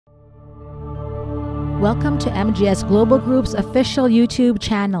Welcome to MGS Global Group's official YouTube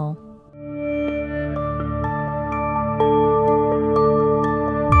channel.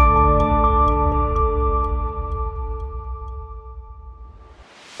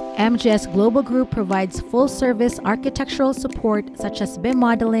 MGS Global Group provides full-service architectural support such as BIM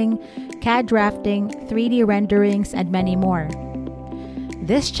modeling, CAD drafting, 3D renderings, and many more.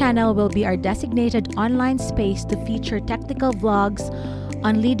 This channel will be our designated online space to feature technical vlogs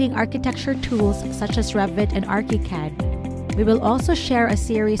on leading architecture tools such as Revit and ArchiCAD. We will also share a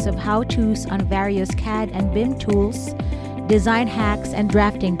series of how-tos on various CAD and BIM tools, design hacks, and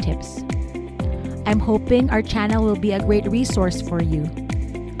drafting tips. I'm hoping our channel will be a great resource for you.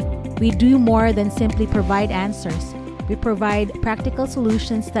 We do more than simply provide answers. We provide practical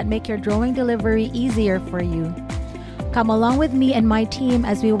solutions that make your drawing delivery easier for you. Come along with me and my team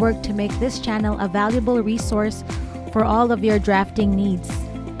as we work to make this channel a valuable resource for all of your drafting needs.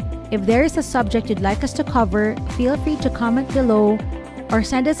 If there is a subject you'd like us to cover, feel free to comment below or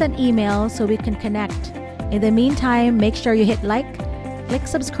send us an email so we can connect. In the meantime, make sure you hit like, click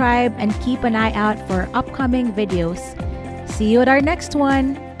subscribe, and keep an eye out for upcoming videos. See you at our next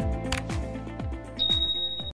one!